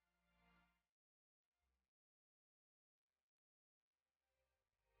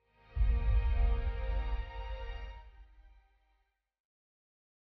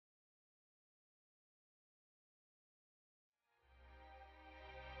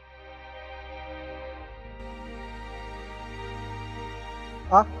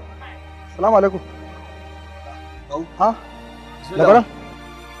 Ha? Salamu alaikum. Ha? Labaran?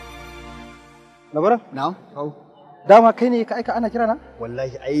 Labaran? Na'am. Dama kai ne ka aika ana kira na?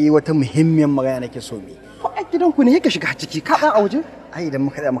 Wallahi ai wata muhimmiyar magana nake so mi. Ko a gidanku ne yake shiga ciki ka dan a waje? Ai idan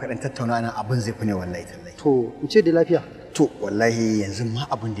muka dan tattauna nan abin zai fi ne wallahi tallahi. To, in ce da lafiya. To, wallahi yanzu ma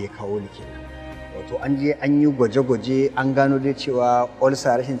abin da ya kawo ni kenan. Wato an je an yi gwaje-gwaje an gano dai cewa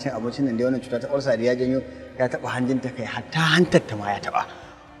ulcer rashin cin abincin nan da wannan cuta ta ulcer da ya janyo ya taba hanjinta kai hatta hantar ta ma ya taba.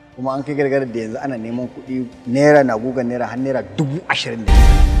 Kuma an kai gargarar da yanzu ana neman kuɗi naira na gugan naira har naira 25,000.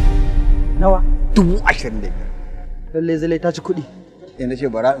 Nawa? 25,000. Lalle zai ta ci kuɗi. Yanzu ce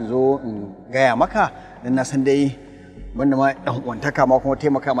bara in zo in gaya maka dan na san dai wanda ma dan uwantaka ma kuma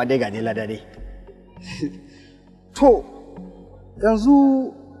taimaka ma dai ga dai lada dai. To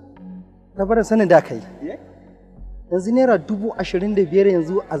yanzu na barin sanin da kai. Yanzu naira 25,000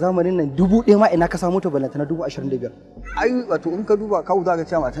 yanzu a zamanin nan 1,000 ma ina ka samu ta balanta na 25,000. Ai wato in ka duba kawo za ka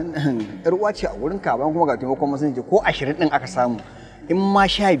ce matan yar uwa ce a wurin ka ban kuma ga taimakon masanji ko 20 din aka samu in ma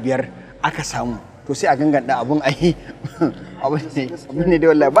 15 aka samu to sai a ganganta abun ai abun ne dai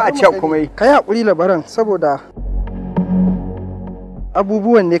wallahi ba a ce komai. Kai hakuri labaran saboda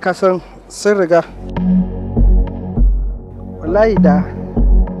abubuwan ne ka san sun riga wallahi da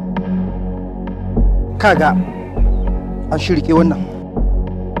kaga an shirke wannan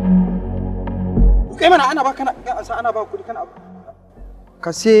kai mana ana ba kana ana ba kudi kana abu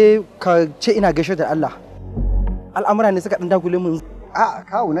ka sai ka ce ina gaishe da Allah al'amura ne suka dan dagule mun a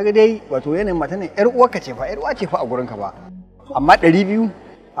kawo naga dai wato yanayin mata ne yar uwarka ce fa yar uwa ce fa a gurin ka ba amma 200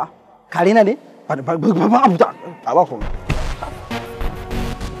 a kare na ne ba abu da a ba komai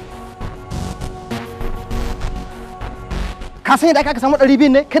ka san yadda aka samu 200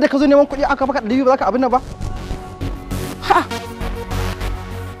 ne kai da ka zo neman kuɗi aka baka 200 ba za ka abin nan ba ha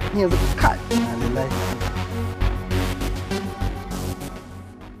yanzu ka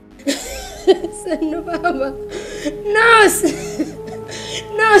sannu baba nurse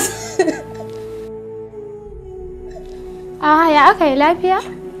ya aka yi lafiya?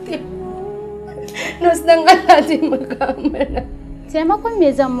 nurse dan Allah taimaka mana. Taimakon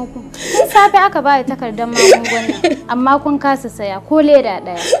me zan muku? Tun safe aka ba da takardar magunguna amma kun kasa saya ko leda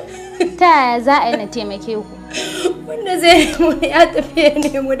ɗaya. Ta yaya za a yi na taimake ku? Wanda zai mu ya tafi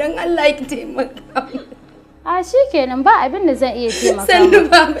ne mu dan Allah ki taimaka. A shikenan ba abin da zan iya taimaka. Sannu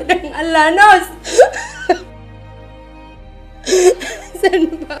baba dan Allah nurse.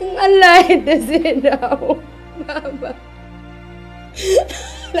 Sannu ba in Allah yadda zai dawo baba.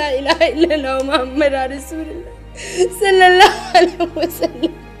 La ilaha illallah Muhammadu Rasulullah sallallahu alaihi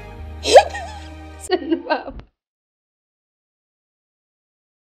wasallam. Sannu baba.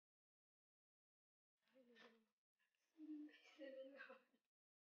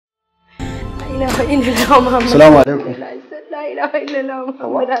 Assalamu alaikum. La ilaha illallah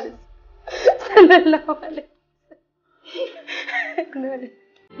Muhammadu Rasulullah sallallahu alaihi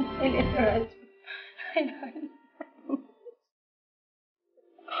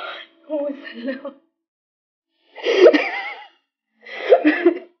wasallam.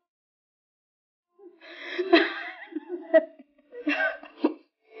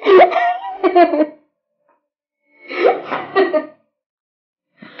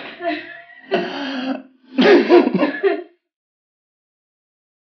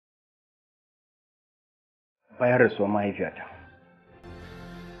 Bayan rasuwar mahaifiyata,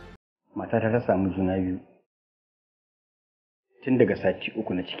 matata ta samu juna biyu tun daga sati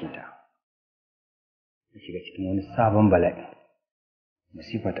 3 na cikinta. Ta shiga cikin wani sabon bala'i.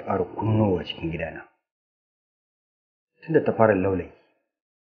 Masifa ta ƙara kunnowa cikin gidana. Tunda ta fara laulayi,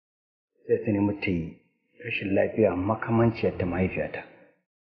 sai ta nemi ta yi rashin lafiya makamanciyar ta mahaifiyata.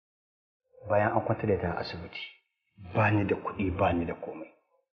 Bayan an kwanta da ta a asibiti, ba ni da kuɗi ba ni da komai.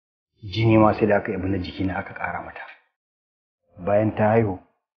 Jini ma sai da aka yabi na jikina aka ƙara mata. Bayan ta haihu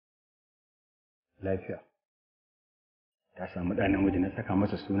lafiya, ta samu ɗa namiji, na saka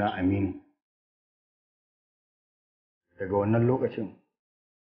masa suna Aminu. Daga wannan lokacin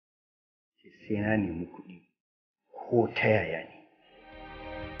sai na nemi kuɗi ko ta yaya ne.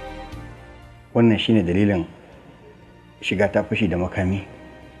 Wannan shine dalilin shiga ta fashi da makami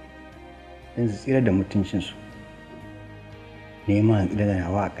don su tsira da mutuncinsu. Neman tsira da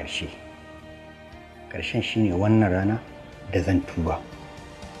nawa a ƙarshe. Ƙarshen shine wannan rana da zan tuba,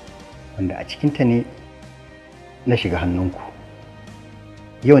 wanda a cikinta ne na shiga hannunku.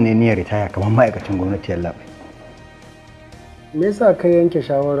 Yau ne niyyar ritaya kamar ma'aikacin gwamnati yallaɓai. Me yasa ka yanke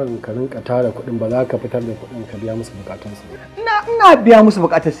shawarar ka rinka tara kuɗin, ba za ka fitar da kuɗin ka biya musu bukatunsu? Ina biya musu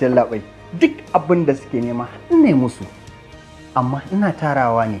bukatar su yallaɓai. Duk abin da suke nema ina yi musu, amma ina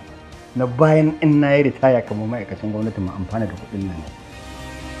tarawa ne na bayan in na yi ritaya kamar ma'aikacin gwamnati ma amfana da kuɗin nan.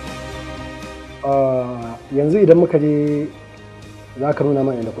 Yanzu idan muka je za ka nuna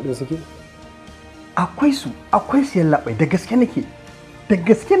mana inda kuɗin suke? Akwai su yallaɓai, da gaske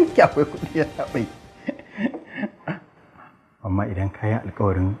nake akwai kuɗi yallaɓai. Amma idan ka yi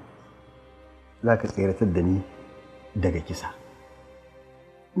alkawarin za ka tseratar da ni daga kisa,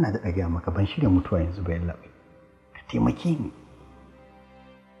 ina da ɗaga maka ban shirya mutuwa yanzu ba yallaɓai, ka taimake ni.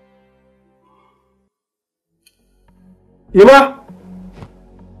 Ima!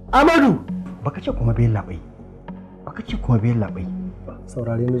 Amadu! Baka ce kuma bayan labai.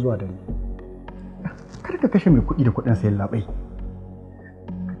 Saurare ni zuwa dare. Kar ka kashe mai kuɗi da kuɗin sayan labai.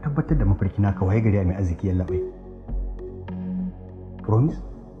 Ka tabbatar da mafarki na ka waye gari a mai arziki yan labai. Promise?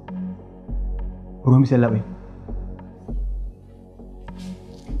 Promise yan labai.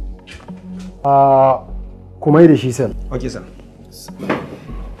 Kuma yi da shi sel. Okay sir.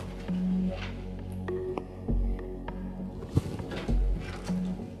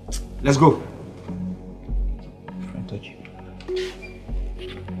 Let's go.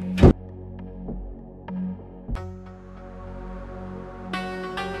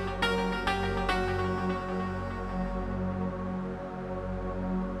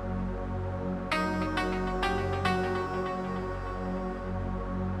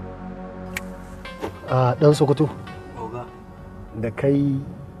 Dan Sokoto. Da kai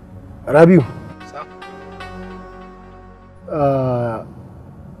Rabiu.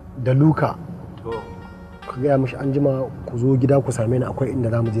 Da Luka. Ka gaya mishi an jima ku zo gida ku same ni, akwai inda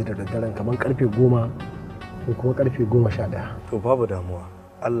za mu je da daddaren kamar karfe 10 ko kuma karfe 11. To babu damuwa.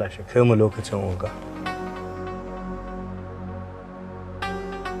 Allah shi kai mu lokacin oga.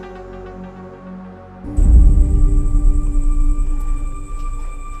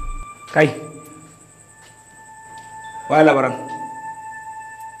 Kai. Waya labaran.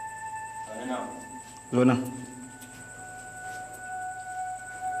 Zo nan.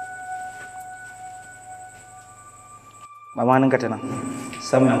 Mama nan ka tana.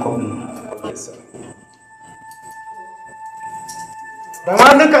 Samu yan kwabin nan. Ba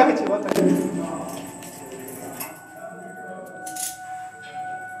ma nan ka ce ba ka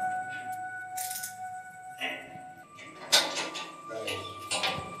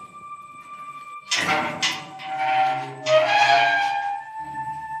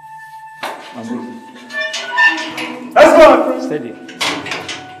Let's go. Steady.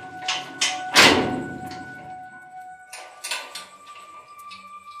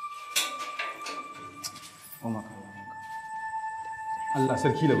 Allah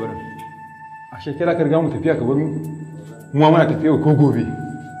sarki labarin. Ashe kira ka riga mu tafiya ka bar mu? Mu ma muna tafiya ko gobe.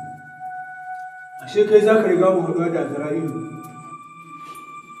 Ashe kai za ka riga mu haɗuwa da Azra'ilu.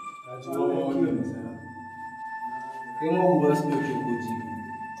 Kai ma ku ba su ɗauke koji.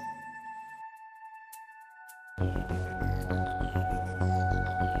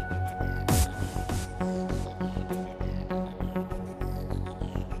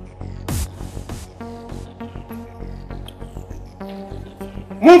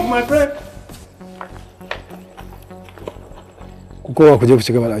 Move, my friend. Ku kowa ku je ku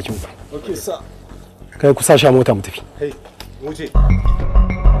ci gaba da aikin ku. Okay, sir. Kai ku sa shi a mota mu tafi. Hey, mu je.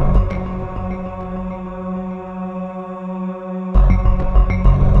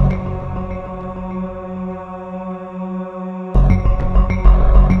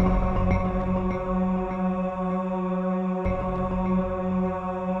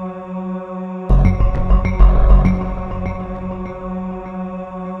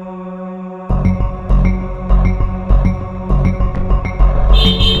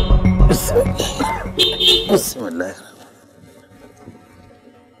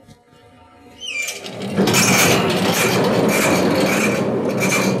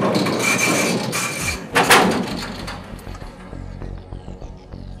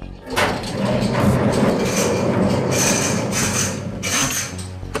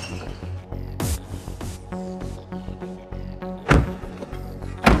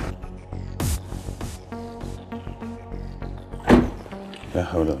 la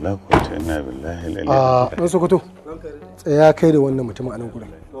haula wala quwwata illa billahi dan Sokoto tsaya kai da wannan mutumin a nan gurin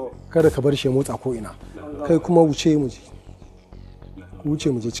kada ka bar shi ya motsa ko ina kai kuma wuce mu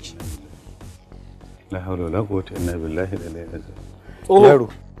je ciki la haula wala quwwata illa billahi yaro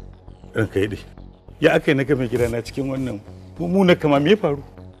ranka yi dai ya aka yi na kame gidana cikin wannan mummunan kama me faru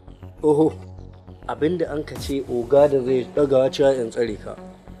oho abinda an ka ce oga da zai dagawa cewa in tsare ka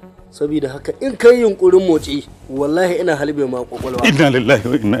saboda haka in kai yunkurin motsi wallahi ina halbe ma kwakwalwa inna lillahi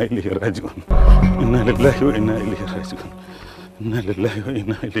wa inna ilaihi raji'un inna lillahi wa inna ilaihi raji'un inna lillahi wa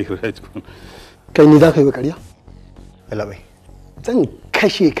inna ilaihi raji'un kai ni za ka yi ƙarya Allah bai zan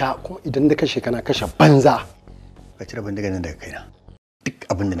kashe ka kuma idan da kashe kana kashe banza ka cire bindiga nan daga kaina duk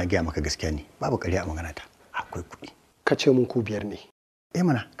abin da na gaya maka gaskiya ne babu ƙarya a magana ta akwai kuɗi ka ce mun ku 5 ne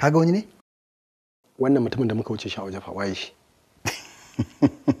mana kaga wani ne wannan mutumin da muka wuce shi a waje fa waye shi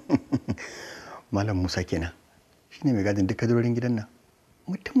Malam Musa kenan shine mai gadin duk kadurorin gidan nan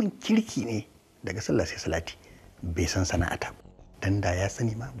mutumin kirki ne daga sallah sai salati bai san sana'ata dan da ya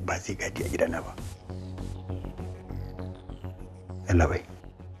sani ma ba zai gadi a gidana ba Allah bai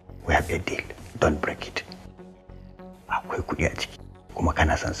we have a deal don't break it akwai kuɗi a ciki kuma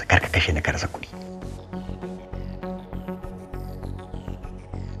kana son sa karka kashe ni ka rasa kuɗi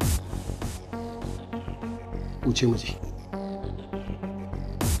wuce mu je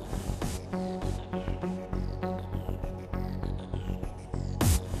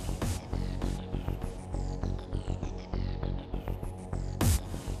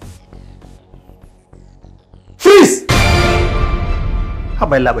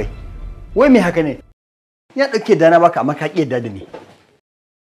bai labai wai me haka ne ya dauke dana baka amma ka ki yadda da ni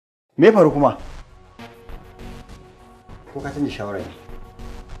me faru kuma ko ka canza shawara ne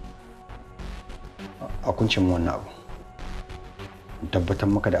a kuncin mu wannan abu tabbatar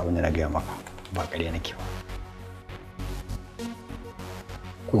maka da abin da na gaya maka ba ƙarya nake ba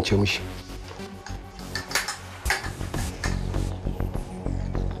kunce mishi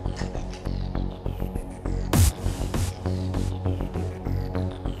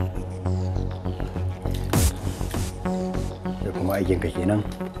aikinka kenan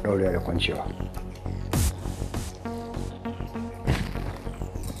ɗaurewa da kwancewa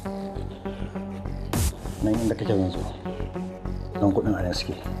nan inda kake yanzu nan kudin a nan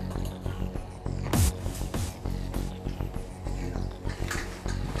suke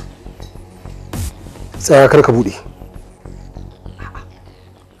tsaya kar ka bude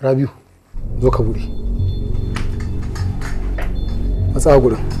Rabiu zo ka bude matsa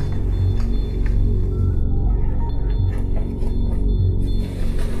gurin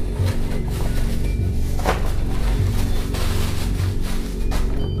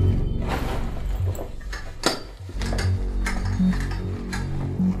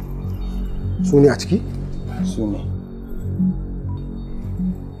su ne a ciki? su ne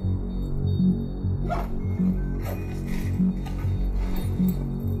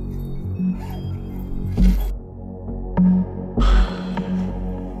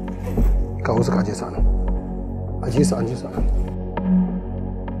kawo su kaje sa nan aje su an je sa nan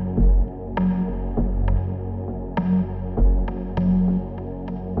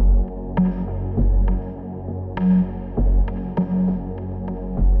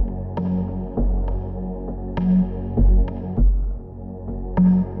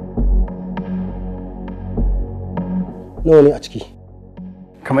nawa ne a ciki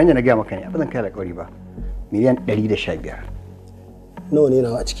kamar yadda na gaya maka ne ba zan kai alƙawari ba miliyan 115 nawa ne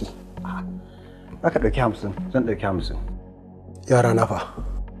nawa a ciki aka ɗauki 50 zan ɗauki 50 yara na fa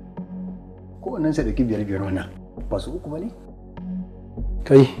kowannen sai ɗauki 5 wannan ba su uku ba ne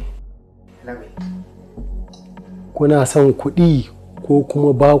kai kuna son kuɗi ko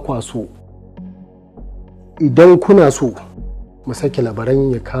kuma ba kwa so idan kuna so mu sake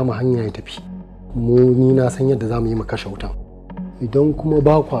labaran ya kama hanya ya tafi ni na san yadda za mu yi mu kashe wutan idan kuma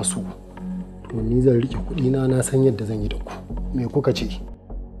ba kwa so to ni zan rike kuɗi na san yadda zan yi da ku me kuka ce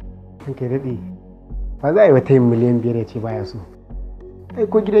kai daɗe ba za a yi wata yin miliyan 5 ya ce baya so ai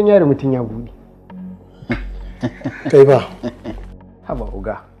ko gidan yari mutum ya buɗe kai ba haba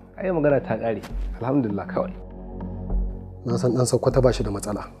uga ai magana ta ƙare alhamdulillah kawai na san ɗan Sakkwata ba shi da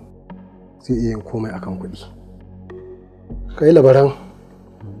matsala zai iya yin komai akan kuɗi kai labaran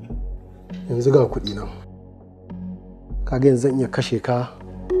yanzu ga kuɗi nan kaga yanzu zan iya kashe ka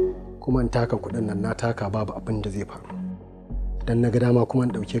kuma in taka kuɗin nan na taka babu abin da zai faru dan na ga dama kuma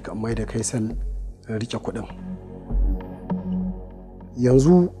in ɗauke ka mai da kai sal in rike kuɗin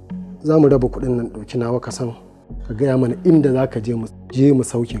yanzu za mu raba kuɗin nan ɗauki nawa ka san ka gaya mana inda za ka je mu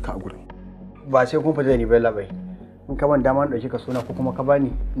sauke ka a gurin ba sai kun fita da ni bai labai in ka ban dama ɗauki ka suna ko kuma ka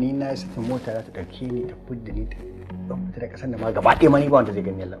bani ni na yi sakin mota za ta ɗauke ni ta fudda ni ta fita da kasan da ma gaba ɗaya mani ba wanda zai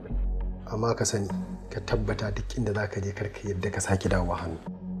gani Allah bai. Amma ka sani ka tabbata duk inda za ka je karka yadda ka sake dawowa hannu.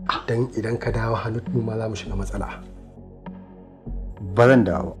 Dan idan ka dawo hannu mu ma za mu shiga matsala. Ba zan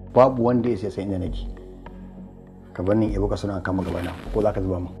dawo babu wanda ya sai inda nake. Ka bar ni ibo ka suna kama gaba na ko za ka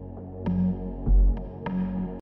zuba mu.